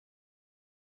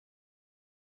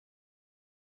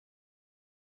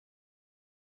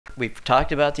we've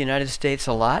talked about the United States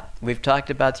a lot. We've talked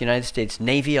about the United States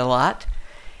Navy a lot.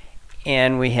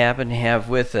 And we happen to have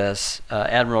with us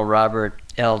Admiral Robert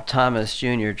L. Thomas,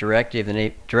 Jr., Director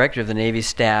of the Navy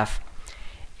Staff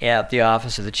at the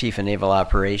Office of the Chief of Naval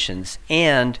Operations,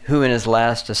 and who in his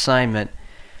last assignment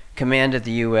commanded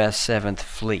the U.S. 7th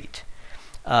Fleet.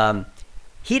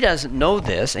 He doesn't know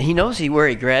this, and he knows where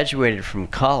he graduated from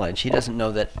college. He doesn't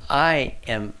know that I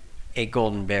am a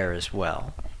Golden Bear as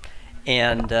well.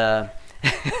 And so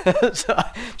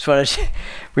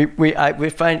we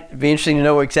find it'd be interesting to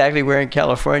know exactly where in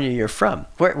California you're from.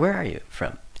 Where are you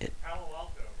from? Palo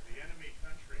Alto, the enemy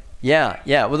country.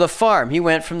 Yeah. Well, the farm. He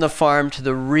went from the farm to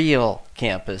the real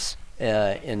campus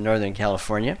in Northern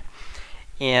California,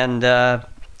 and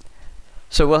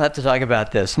so we'll have to talk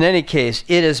about this. In any case,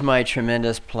 it is my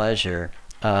tremendous pleasure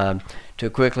to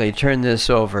quickly turn this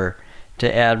over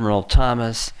to Admiral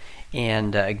Thomas.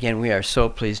 And again, we are so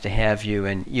pleased to have you.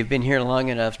 And you've been here long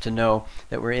enough to know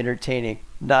that we're entertaining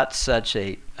not such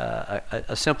a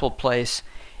simple place.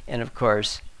 And of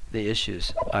course, the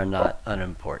issues are not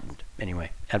unimportant.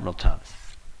 Anyway, Admiral Thomas.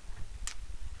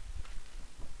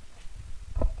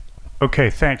 Okay,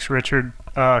 thanks, Richard.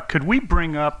 Could we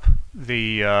bring up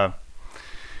the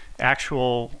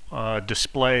actual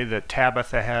display that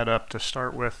Tabitha had up to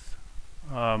start with?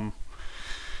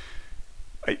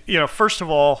 First of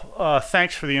all,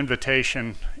 thanks for the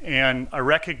invitation, and I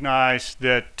recognize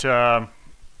that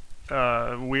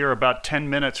we are about 10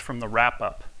 minutes from the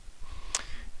wrap-up,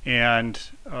 and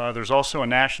there's also a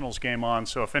Nationals game on,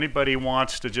 so if anybody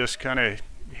wants to just kind of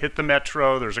hit the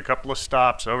metro, there's a couple of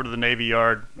stops over to the Navy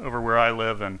Yard over where I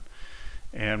live, and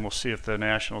we'll see if the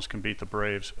Nationals can beat the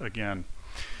Braves again.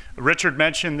 Richard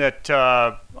mentioned that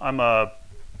I'm a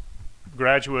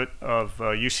graduate of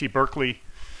UC Berkeley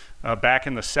back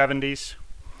in the 70s,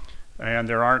 and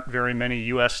there aren't very many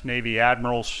U.S. Navy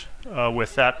admirals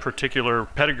with that particular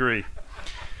pedigree.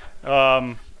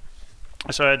 So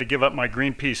I had to give up my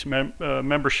Greenpeace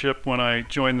membership when I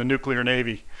joined the nuclear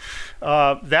Navy.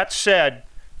 That said,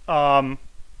 my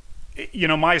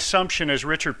assumption, as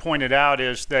Richard pointed out,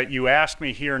 is that you asked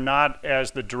me here not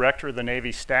as the director of the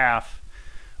Navy staff,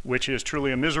 which is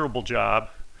truly a miserable job,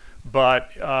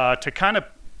 but to kind of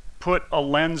put a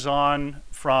lens on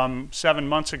from 7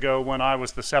 months ago when I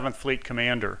was the 7th Fleet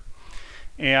Commander.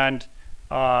 And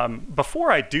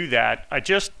before I do that,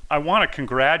 I want to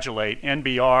congratulate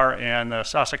NBR and the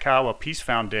Sasakawa Peace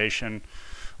Foundation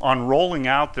on rolling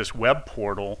out this web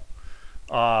portal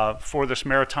for this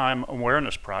Maritime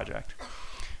Awareness Project.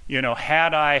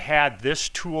 Had I had this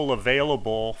tool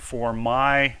available for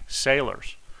my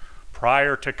sailors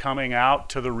prior to coming out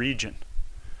to the region,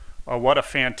 what a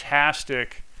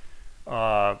fantastic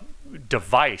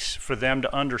device for them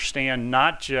to understand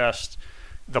not just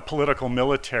the political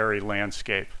military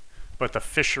landscape, but the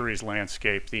fisheries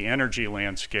landscape, the energy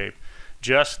landscape,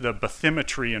 just the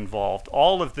bathymetry involved,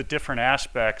 all of the different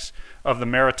aspects of the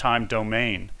maritime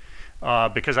domain,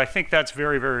 because I think that's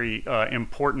very, very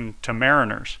important to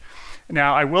mariners.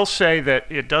 Now, I will say that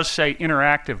it does say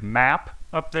interactive map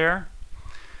up there.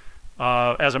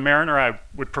 As a mariner, I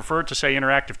would prefer to say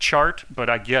interactive chart, but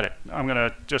I get it. I'm going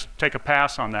to just take a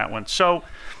pass on that one. So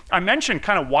I mentioned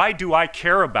kind of why do I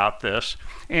care about this,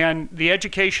 and the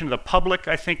education of the public,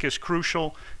 I think, is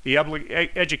crucial, the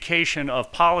education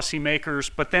of policymakers,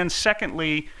 but then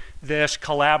secondly, this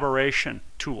collaboration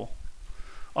tool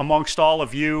amongst all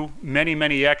of you, many,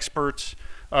 many experts,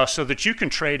 so that you can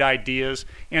trade ideas,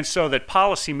 and so that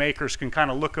policymakers can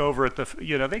kind of look over at the,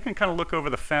 they can kind of look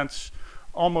over the fence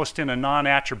almost in a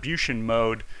non-attribution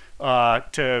mode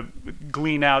to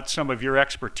glean out some of your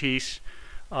expertise,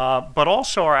 but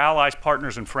also our allies,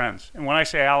 partners, and friends. And when I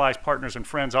say allies, partners, and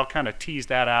friends, I'll kind of tease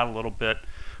that out a little bit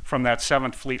from that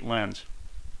 7th Fleet lens.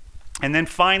 And then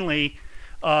finally,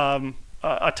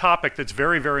 a topic that's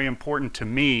very, very important to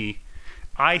me,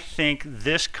 I think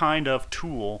this kind of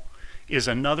tool is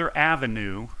another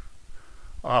avenue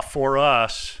for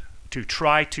us to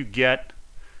try to get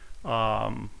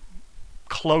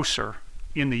closer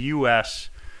in the U.S.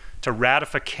 to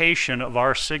ratification of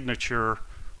our signature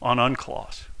on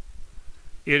UNCLOS.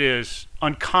 It is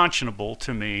unconscionable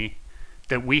to me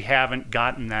that we haven't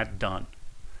gotten that done.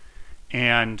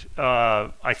 And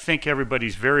I think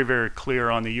everybody's very, very clear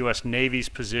on the U.S. Navy's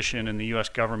position and the U.S.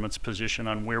 government's position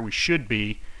on where we should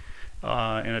be.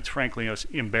 And it's frankly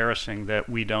embarrassing that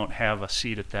we don't have a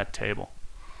seat at that table.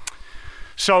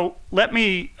 So let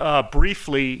me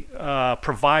briefly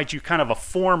provide you kind of a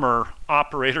former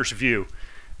operator's view.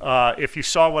 If you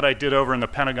saw what I did over in the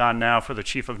Pentagon now for the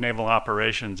Chief of Naval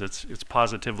Operations, it's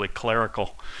positively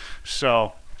clerical.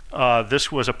 So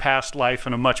this was a past life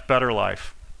and a much better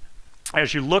life.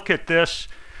 As you look at this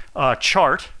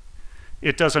chart,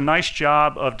 it does a nice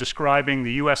job of describing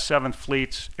the U.S. 7th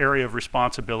Fleet's area of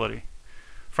responsibility.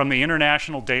 From the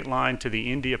international dateline to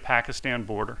the India-Pakistan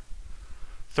border,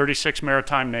 36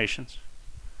 maritime nations.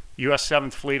 U.S.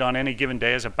 7th Fleet on any given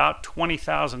day is about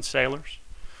 20,000 sailors,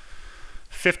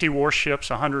 50 warships,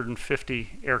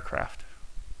 150 aircraft.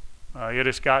 It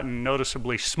has gotten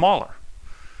noticeably smaller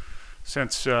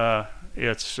since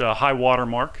its high water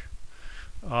mark,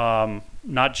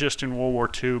 not just in World War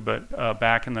II, but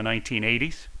back in the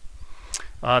 1980s.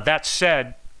 That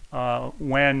said,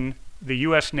 when the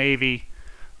U.S. Navy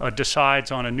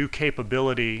decides on a new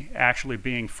capability actually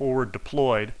being forward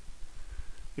deployed,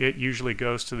 it usually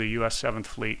goes to the U.S. 7th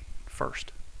Fleet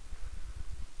first.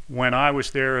 When I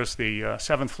was there as the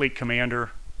 7th Fleet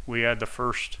commander, we had the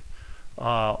first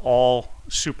all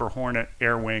Super Hornet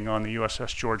air wing on the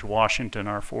USS George Washington,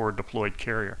 our forward deployed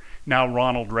carrier. Now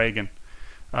Ronald Reagan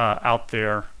out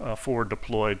there forward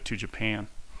deployed to Japan.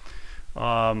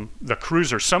 The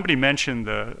cruisers, somebody mentioned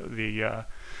the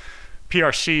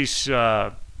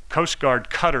PRC's Coast Guard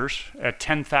cutters at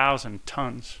 10,000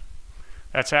 tons.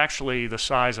 That's actually the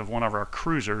size of one of our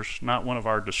cruisers, not one of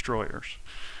our destroyers.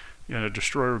 You know, a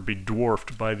destroyer would be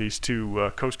dwarfed by these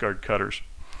two Coast Guard cutters.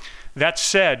 That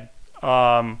said,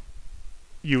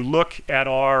 you look at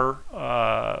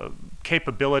our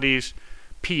capabilities.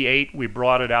 P8, we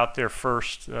brought it out there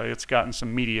first. It's gotten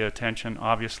some media attention,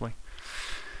 obviously.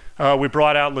 We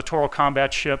brought out Littoral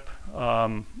Combat Ship.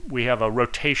 We have a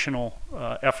rotational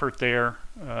effort there,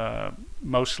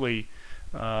 mostly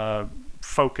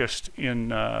focused in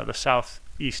the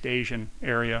Southeast Asian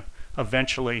area.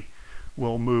 Eventually,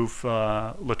 we'll move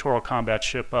Littoral Combat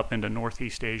Ship up into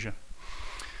Northeast Asia.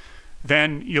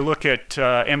 Then you look at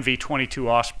MV-22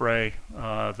 Osprey,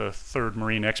 the 3rd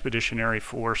Marine Expeditionary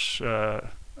Force.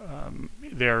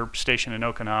 They're stationed in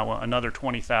Okinawa, another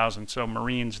 20,000, so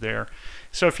Marines there.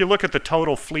 So if you look at the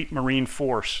total Fleet Marine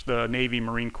Force, the Navy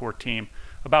Marine Corps team,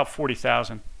 about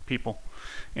 40,000 people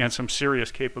and some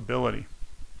serious capability.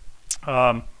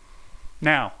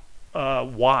 Now,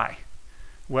 why?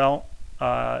 Well,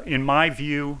 in my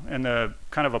view, and the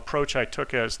kind of approach I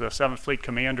took as the 7th Fleet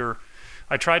commander,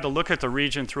 I tried to look at the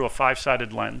region through a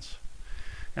 5-sided lens.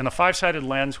 And the 5-sided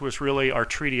lens was really our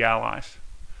treaty allies: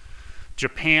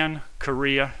 Japan,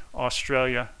 Korea,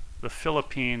 Australia, the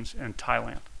Philippines, and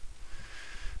Thailand.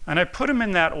 And I put them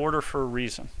in that order for a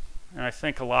reason. And I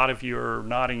think a lot of you are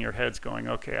nodding your heads going,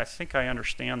 okay, I think I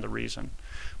understand the reason.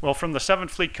 Well, from the 7th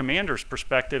Fleet commander's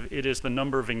perspective, it is the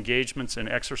number of engagements and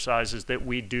exercises that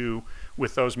we do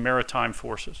with those maritime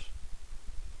forces.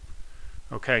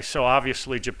 Okay, so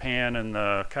obviously Japan and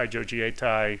the Kaijo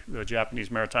Jietai, the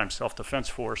Japanese Maritime Self-Defense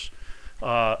Force,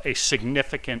 a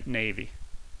significant navy.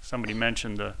 Somebody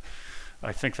mentioned,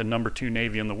 I think, the #2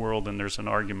 navy in the world, and there's an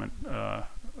argument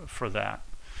for that.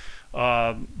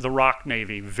 The ROC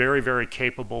Navy, very, very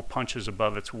capable, punches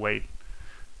above its weight.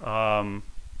 Then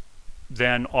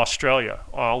Australia,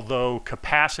 although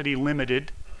capacity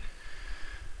limited,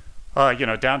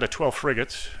 down to 12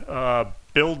 frigates,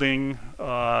 building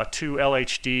 2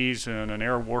 LHDs and an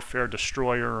air warfare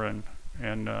destroyer, and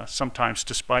sometimes,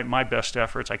 despite my best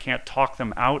efforts, I can't talk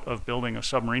them out of building a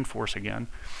submarine force again.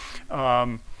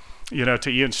 To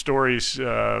Ian Story's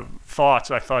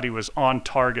thoughts, I thought he was on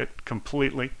target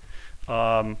completely.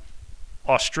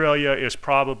 Australia is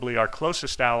probably our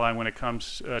closest ally when it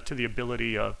comes to the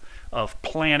ability of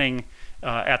planning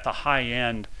at the high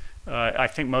end. I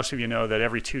think most of you know that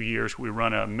every 2 years we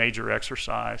run a major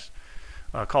exercise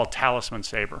called Talisman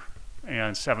Sabre,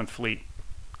 and 7th Fleet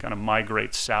kind of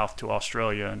migrates south to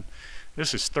Australia, and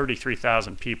this is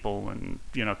 33,000 people, and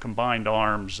combined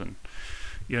arms, and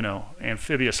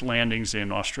amphibious landings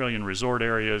in Australian resort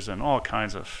areas, and all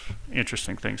kinds of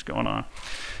interesting things going on.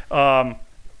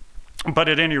 But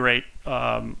at any rate,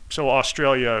 so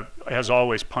Australia has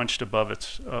always punched above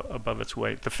its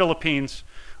weight. The Philippines,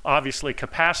 obviously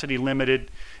capacity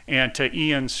limited, and to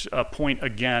Ian's point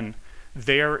again,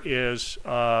 there is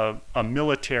a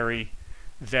military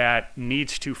that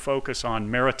needs to focus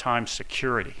on maritime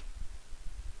security,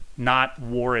 not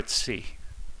war at sea.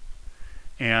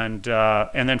 And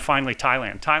then finally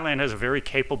Thailand. Thailand has a very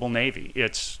capable navy.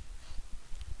 It's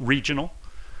regional,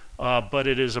 but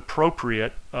it is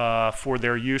appropriate for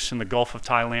their use in the Gulf of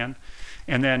Thailand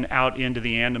and then out into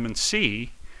the Andaman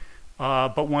Sea.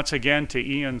 But once again, to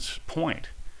Ian's point,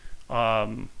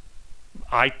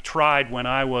 I tried when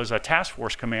I was a task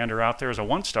force commander out there as a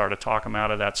 1-star to talk them out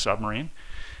of that submarine,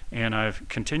 and I've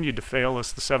continued to fail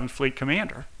as the 7th Fleet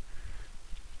commander.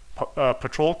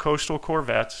 Patrol coastal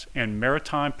corvettes and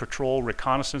maritime patrol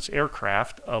reconnaissance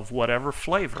aircraft of whatever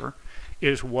flavor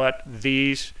is what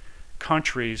these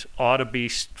countries ought to be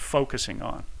focusing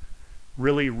on.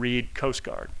 Really read Coast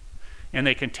Guard. And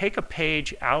they can take a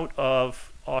page out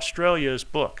of Australia's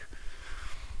book.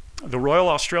 The Royal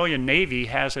Australian Navy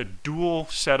has a dual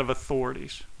set of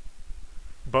authorities,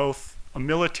 both a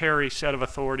military set of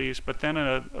authorities, but then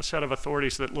a set of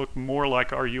authorities that look more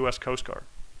like our U.S. Coast Guard.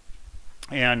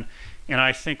 And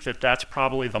I think that that's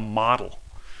probably the model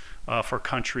for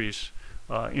countries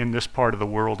in this part of the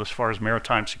world as far as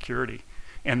maritime security.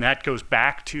 And that goes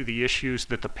back to the issues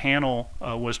that the panel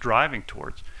was driving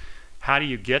towards. How do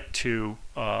you get to,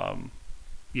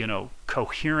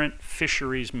 coherent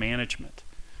fisheries management?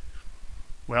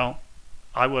 Well,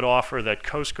 I would offer that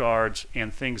Coast Guards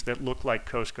and things that look like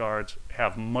Coast Guards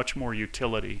have much more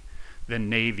utility than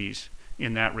navies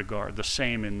in that regard, the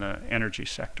same in the energy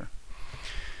sector.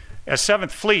 As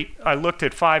 7th Fleet, I looked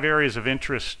at 5 areas of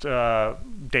interest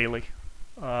daily.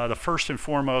 The first and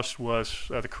foremost was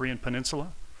the Korean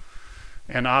Peninsula.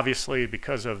 And obviously,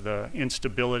 because of the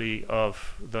instability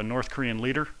of the North Korean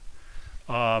leader,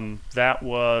 that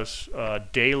was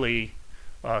daily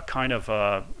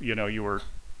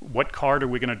what card are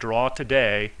we going to draw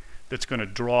today that's going to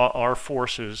draw our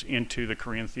forces into the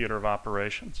Korean theater of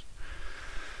operations?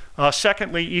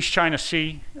 Secondly, East China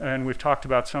Sea, and we've talked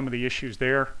about some of the issues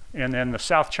there, and then the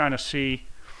South China Sea,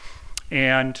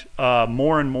 and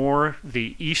more and more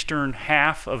the eastern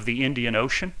half of the Indian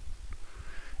Ocean,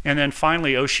 and then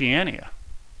finally Oceania.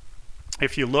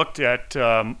 If you looked at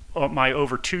my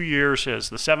over 2 years as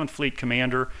the 7th Fleet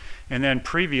Commander, and then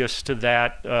previous to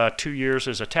that 2 years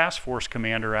as a task force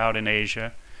commander out in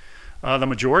Asia, the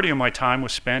majority of my time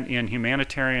was spent in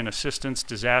humanitarian assistance,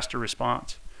 disaster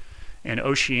response. And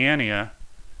Oceania,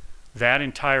 that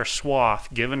entire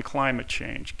swath, given climate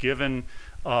change, given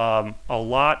a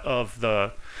lot of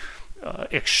the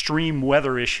extreme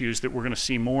weather issues that we're going to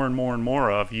see more and more and more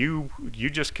of, you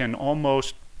just can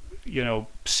almost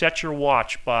set your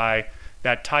watch by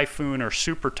that typhoon or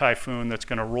super typhoon that's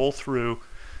going to roll through,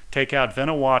 take out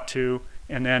Vanuatu,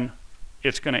 and then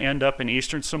it's going to end up in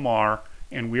eastern Samar,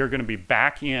 and we are going to be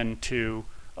back into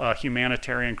a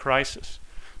humanitarian crisis.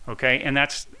 Okay, and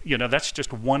that's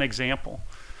just one example.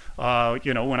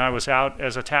 When I was out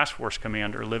as a task force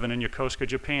commander living in Yokosuka,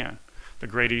 Japan, the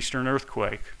Great Eastern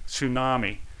Earthquake,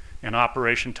 tsunami, and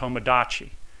Operation Tomodachi.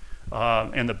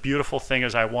 And the beautiful thing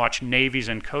is I watched navies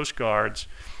and coast guards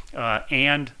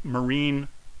and marine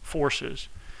forces.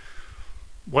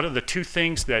 What are the 2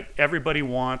 things that everybody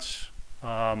wants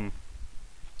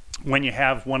when you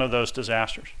have one of those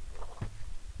disasters?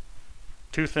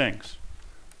 2 things.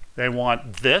 They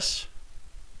want this,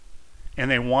 and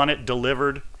they want it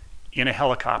delivered in a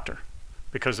helicopter,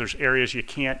 because there's areas you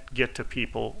can't get to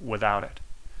people without it.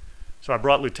 So I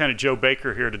brought Lieutenant Joe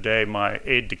Baker here today, my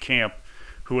aide-de-camp,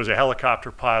 who was a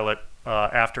helicopter pilot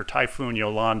after Typhoon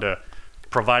Yolanda,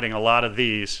 providing a lot of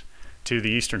these to the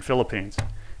eastern Philippines.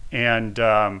 And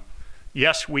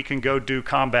yes, we can go do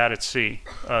combat at sea.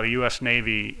 The U.S.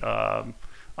 Navy,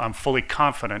 I'm fully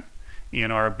confident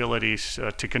in our abilities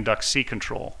to conduct sea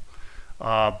control.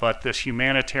 But this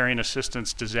humanitarian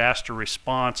assistance disaster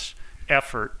response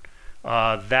effort,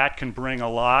 that can bring a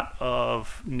lot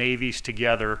of navies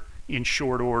together in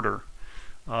short order.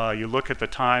 You look at the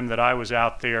time that I was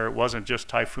out there, it wasn't just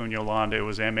Typhoon Yolanda, it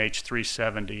was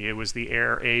MH370, it was the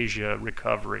Air Asia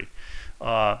recovery.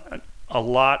 A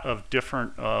lot of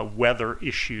different weather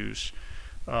issues.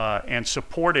 And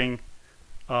supporting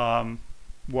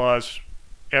was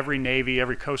every Navy,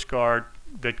 every Coast Guard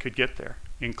that could get there,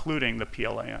 including the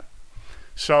PLAN.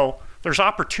 So there's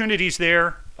opportunities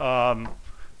there.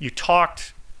 You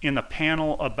talked in the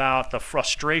panel about the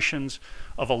frustrations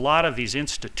of a lot of these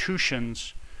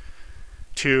institutions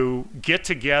to get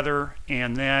together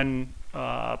and then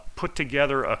put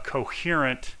together a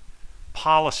coherent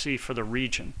policy for the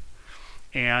region.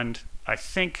 And I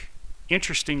think,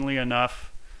 interestingly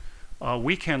enough,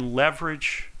 we can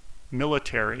leverage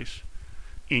militaries,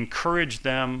 encourage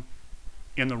them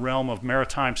in the realm of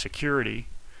maritime security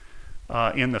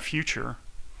in the future.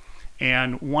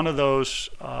 And one of those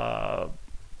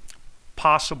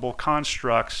possible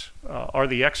constructs are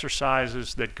the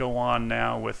exercises that go on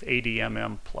now with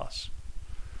ADMM+.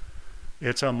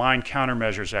 It's a mine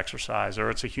countermeasures exercise, or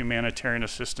it's a humanitarian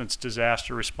assistance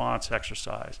disaster response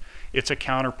exercise. It's a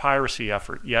counter-piracy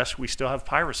effort. Yes, we still have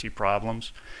piracy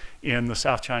problems in the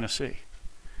South China Sea.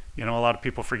 A lot of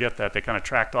people forget that. They kind of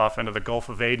tracked off into the Gulf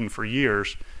of Aden for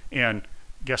years, and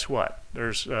guess what?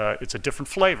 It's a different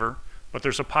flavor, but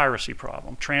there's a piracy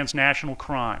problem. Transnational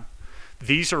crime.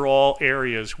 These are all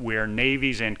areas where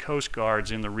navies and coast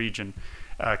guards in the region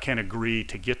can agree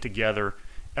to get together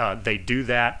They do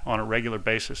that on a regular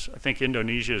basis. I think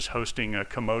Indonesia is hosting a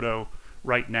Komodo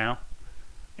right now,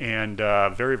 and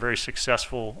very, very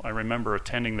successful. I remember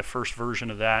attending the first version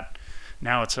of that.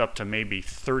 Now it's up to maybe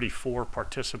 34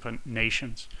 participant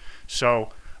nations. So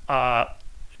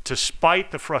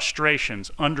despite the frustrations,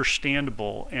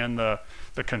 understandable, and the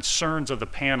concerns of the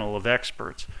panel of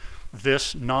experts,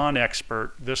 this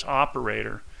non-expert, this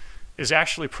operator, is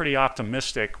actually pretty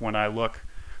optimistic when I look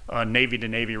Navy to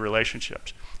Navy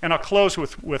relationships. And I'll close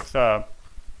with a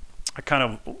kind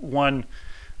of one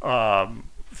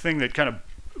thing that kind of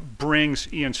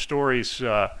brings Ian Story's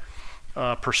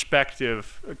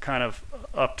perspective kind of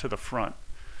up to the front.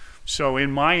 So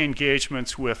in my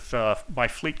engagements with my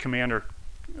fleet commander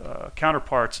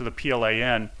counterparts of the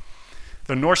PLAN,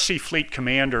 the North Sea Fleet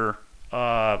Commander,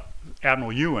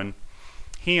 Admiral Ewan,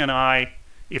 he and I,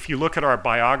 if you look at our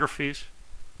biographies,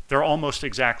 they're almost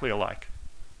exactly alike.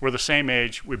 We're the same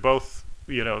age. We both,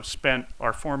 spent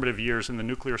our formative years in the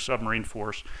nuclear submarine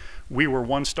force. We were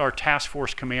one-star task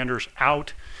force commanders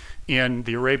out in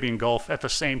the Arabian Gulf at the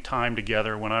same time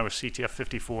together when I was CTF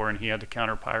 54 and he had the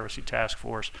counter-piracy task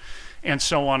force, and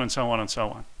so on and so on and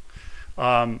so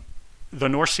on. The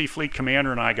North Sea Fleet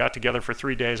Commander and I got together for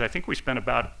 3 days. I think we spent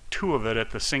about 2 of it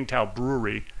at the Tsingtao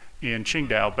Brewery in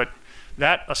Qingdao. But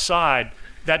that aside,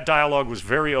 that dialogue was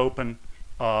very open.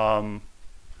 An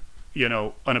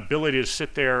ability to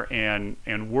sit there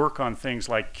and work on things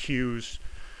like cues,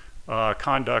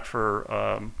 conduct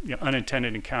for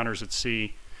unintended encounters at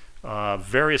sea,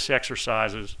 various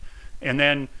exercises, and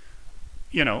then,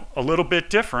 a little bit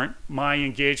different, my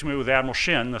engagement with Admiral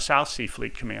Shin, the South Sea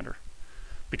Fleet Commander,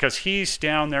 because he's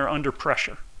down there under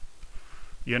pressure.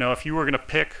 If you were going to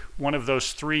pick one of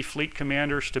those 3 fleet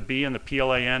commanders to be in the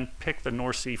PLAN, pick the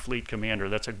North Sea Fleet Commander.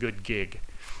 That's a good gig,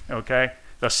 okay?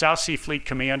 The South Sea Fleet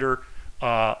Commander,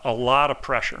 a lot of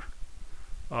pressure,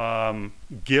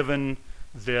 given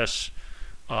this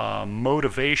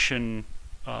motivation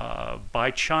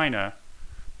by China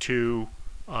to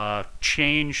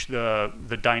change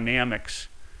the dynamics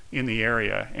in the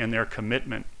area and their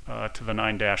commitment to the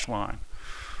 9-dash line.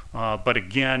 But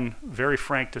again, very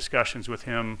frank discussions with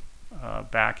him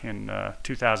back in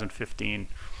 2015.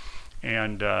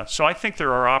 And so I think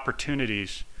there are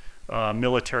opportunities,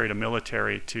 military to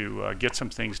military, to get some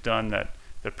things done that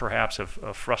perhaps have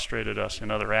frustrated us in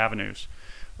other avenues.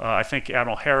 I think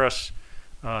Admiral Harris,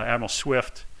 Admiral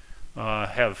Swift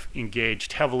have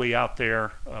engaged heavily out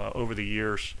there over the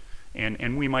years,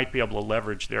 and we might be able to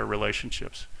leverage their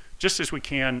relationships, just as we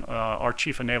can our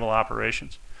Chief of Naval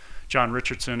Operations, John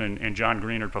Richardson and John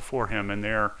Greenard before him, and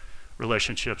their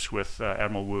relationships with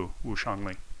Admiral Wu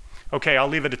Shangli. Okay, I'll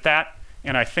leave it at that,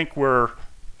 and I think we're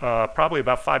probably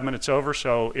about 5 minutes over,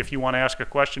 so if you want to ask a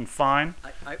question, fine.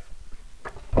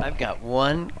 I've got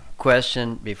one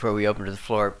question before we open to the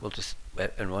floor.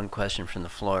 And one question from the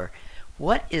floor.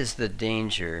 What is the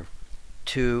danger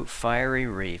to Fiery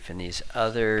Reef and these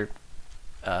other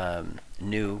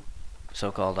new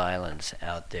so-called islands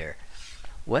out there?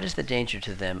 What is the danger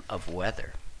to them of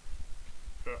weather?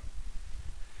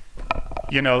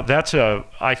 That's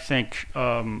I think,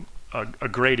 a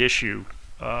great issue.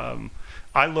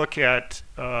 I look at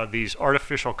these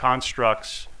artificial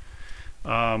constructs,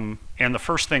 and the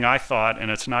first thing I thought,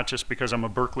 and it's not just because I'm a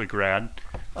Berkeley grad,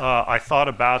 I thought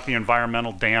about the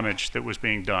environmental damage that was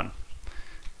being done.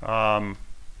 I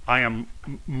am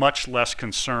much less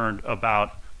concerned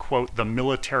about, quote, the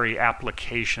military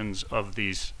applications of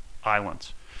these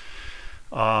islands.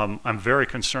 I'm very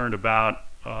concerned about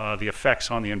the effects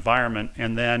on the environment,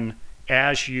 and then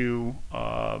as you,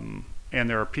 and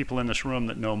there are people in this room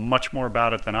that know much more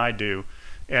about it than I do,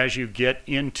 as you get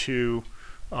into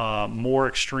more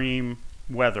extreme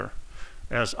weather,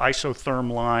 as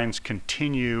isotherm lines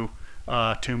continue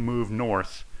to move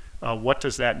north, what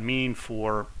does that mean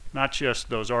for not just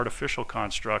those artificial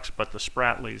constructs, but the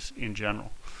Spratlys in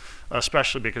general?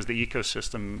 Especially because the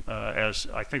ecosystem, as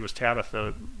I think it was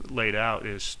Tabitha laid out,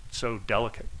 is so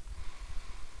delicate.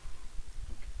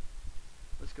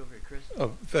 Let's go over here, Chris.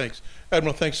 Oh, thanks.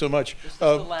 Admiral, thanks so much. This is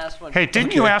the last one. Hey,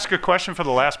 didn't you ask a question for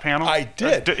the last panel? I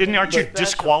did. Aren't you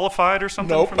disqualified or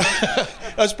something? Nope. From that?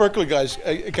 Us Berkeley guys.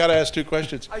 I got to ask 2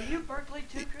 questions. Are you Berkeley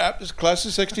too, Chris? Class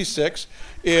of 66.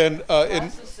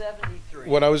 Class of 73.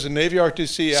 When I was in Navy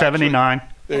RTC. 79.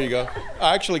 There you go.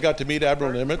 I actually got to meet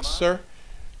Admiral Nimitz, sir.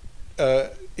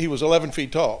 He was 11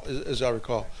 feet tall, as I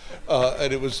recall,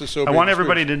 and it was a sobering I want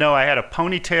everybody experience. to know I had a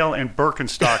ponytail and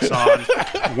Birkenstocks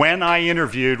on when I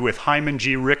interviewed with Hyman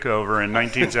G. Rickover in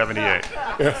 1978.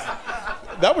 Yeah.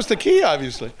 That was the key,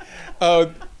 obviously.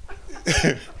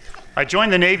 I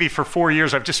joined the Navy for 4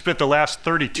 years. I've just spent the last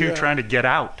 32 trying to get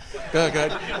out.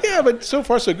 Good. Yeah, but so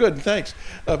far so good. Thanks.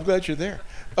 I'm glad you're there.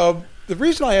 The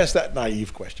reason I asked that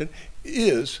naive question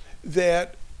is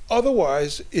that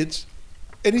otherwise it's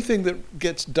anything that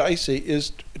gets dicey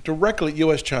is directly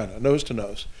U.S.-China, nose to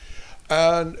nose.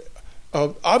 And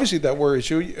obviously that worries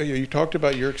you. You talked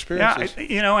about your experiences.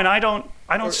 Yeah, and I don't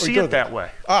see it that way.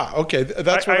 Okay.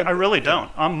 That's what I really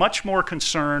don't. I'm much more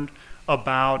concerned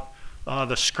about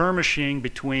the skirmishing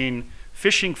between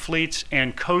fishing fleets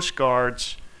and coast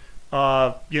guards,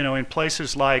 in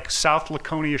places like South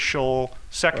Laconia Shoal,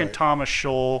 Second Thomas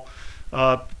Shoal,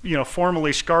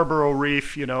 formerly Scarborough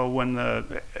Reef.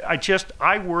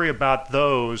 I worry about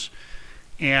those,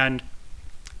 and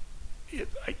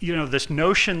this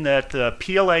notion that the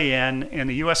PLAN and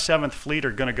the U.S. 7th Fleet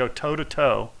are going to go toe to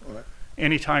toe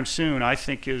anytime soon, I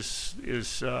think is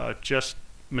just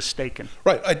mistaken.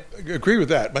 Right, I agree with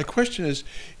that. My question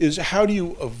is how do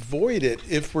you avoid it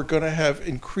if we're going to have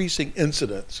increasing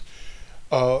incidents?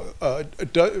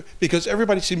 Because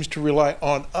everybody seems to rely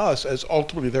on us as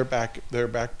ultimately their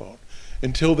backbone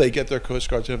until they get their coast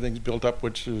guards and everything's built up,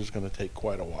 which is going to take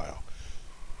quite a while.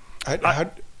 I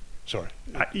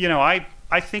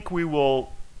think we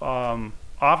will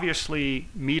obviously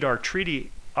meet our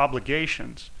treaty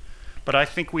obligations, but I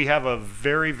think we have a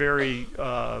very, very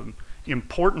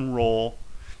important role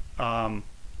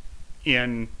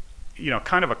in,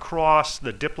 kind of across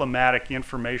the diplomatic,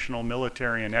 informational,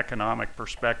 military, and economic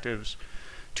perspectives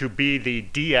to be the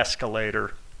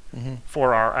de-escalator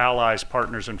for our allies,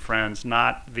 partners, and friends,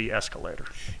 not the escalator.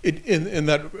 In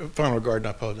that final regard, and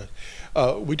I apologize,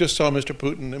 we just saw Mr.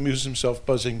 Putin amuse himself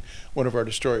buzzing one of our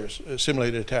destroyers,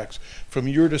 simulated attacks. From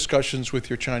your discussions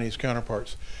with your Chinese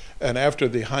counterparts, and after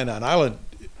the Hainan Island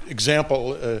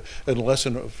example and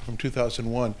lesson from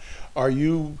 2001, are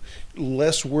you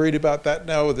less worried about that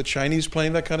now with the Chinese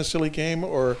playing that kind of silly game?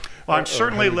 Well, I'm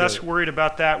certainly less worried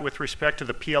about that with respect to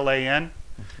the PLAN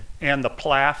and the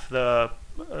PLAF, the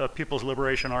People's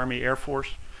Liberation Army Air Force.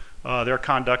 Their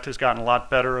conduct has gotten a lot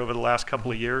better over the last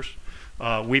couple of years.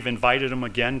 We've invited them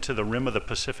again to the Rim of the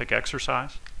Pacific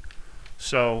exercise.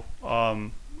 So,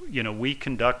 we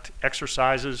conduct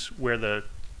exercises where the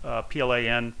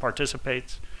PLAN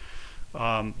participates.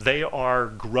 They are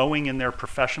growing in their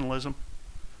professionalism.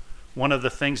 One of the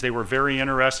things they were very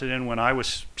interested in when I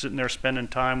was sitting there spending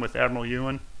time with Admiral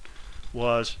Ewan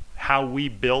was how we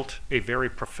built a very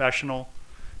professional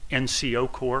NCO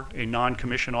Corps, a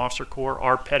non-commissioned officer corps,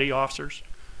 our petty officers.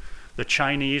 The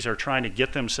Chinese are trying to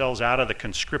get themselves out of the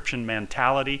conscription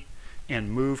mentality and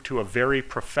move to a very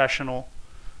professional,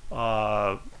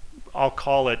 I'll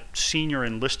call it senior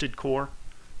enlisted corps.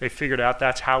 They figured out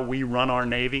that's how we run our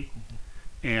Navy.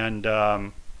 And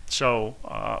so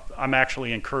I'm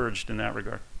actually encouraged in that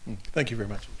regard. Thank you very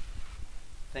much.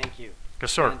 Thank you.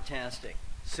 Yes, sir. Fantastic.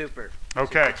 Super.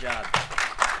 Okay. Good job.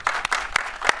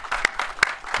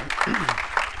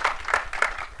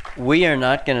 We are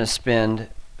not going to spend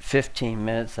 15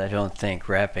 minutes, I don't think,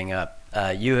 wrapping up.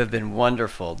 You have been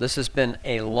wonderful. This has been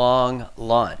a long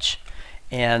launch,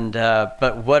 and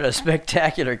but what a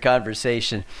spectacular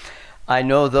conversation. I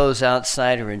know those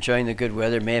outside who are enjoying the good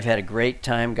weather may have had a great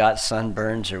time, got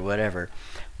sunburns or whatever,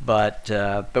 but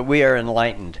we are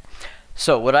enlightened.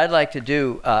 So what I'd like to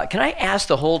do, can I ask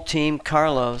the whole team,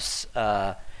 Carlos,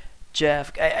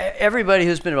 Jeff, everybody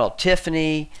who's been involved,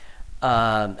 Tiffany,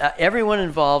 everyone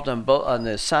involved on both on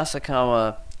the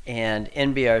Sasakawa and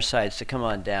NBR sides to come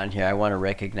on down here. I want to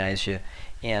recognize you,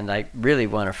 and I really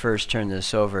want to first turn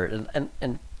this over.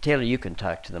 And Taylor, you can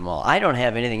talk to them all. I don't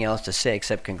have anything else to say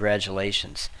except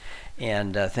congratulations,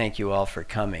 and thank you all for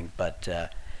coming. But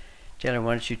Taylor,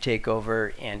 why don't you take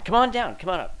over and come on down, come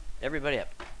on up, everybody up.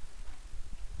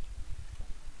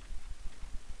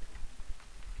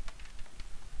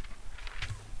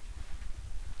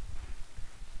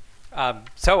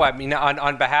 So, I mean,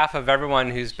 on behalf of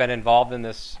everyone who's been involved in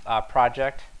this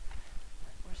project,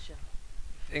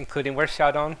 including, where's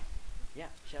Xiaodong? Yeah,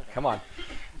 Xiaodong. Come on.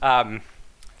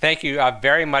 Thank you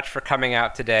very much for coming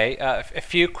out today. A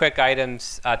few quick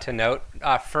items to note.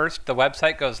 First, the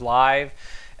website goes live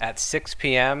at 6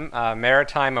 p.m.,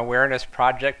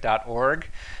 maritimeawarenessproject.org.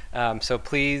 So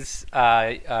please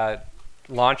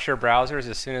launch your browsers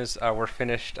as soon as we're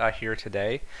finished here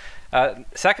today.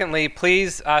 Secondly,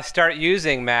 please start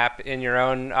using MAP in your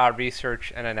own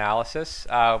research and analysis.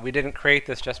 We didn't create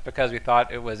this just because we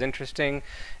thought it was interesting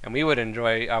and we would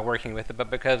enjoy working with it, but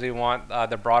because we want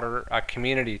the broader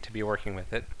community to be working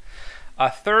with it.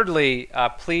 Thirdly,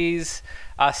 please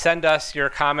send us your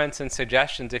comments and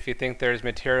suggestions if you think there's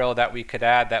material that we could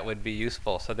add that would be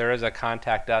useful. So there is a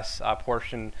contact us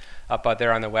portion up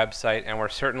there on the website, and we're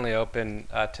certainly open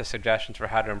to suggestions for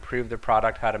how to improve the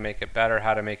product, how to make it better,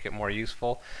 how to make it more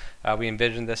useful. We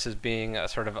envision this as being a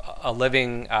sort of a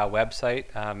living website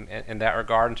in that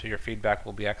regard, and so your feedback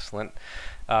will be excellent.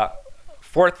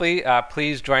 Fourthly,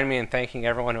 please join me in thanking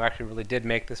everyone who actually really did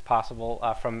make this possible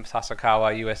from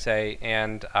Sasakawa, USA,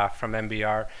 and from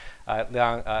MBR.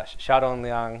 Xiaodong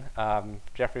Liang,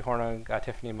 Jeffrey Hornog,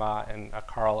 Tiffany Ma, and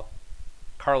Carlos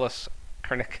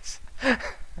Kernickus.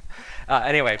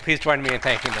 Anyway, please join me in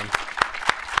thanking them.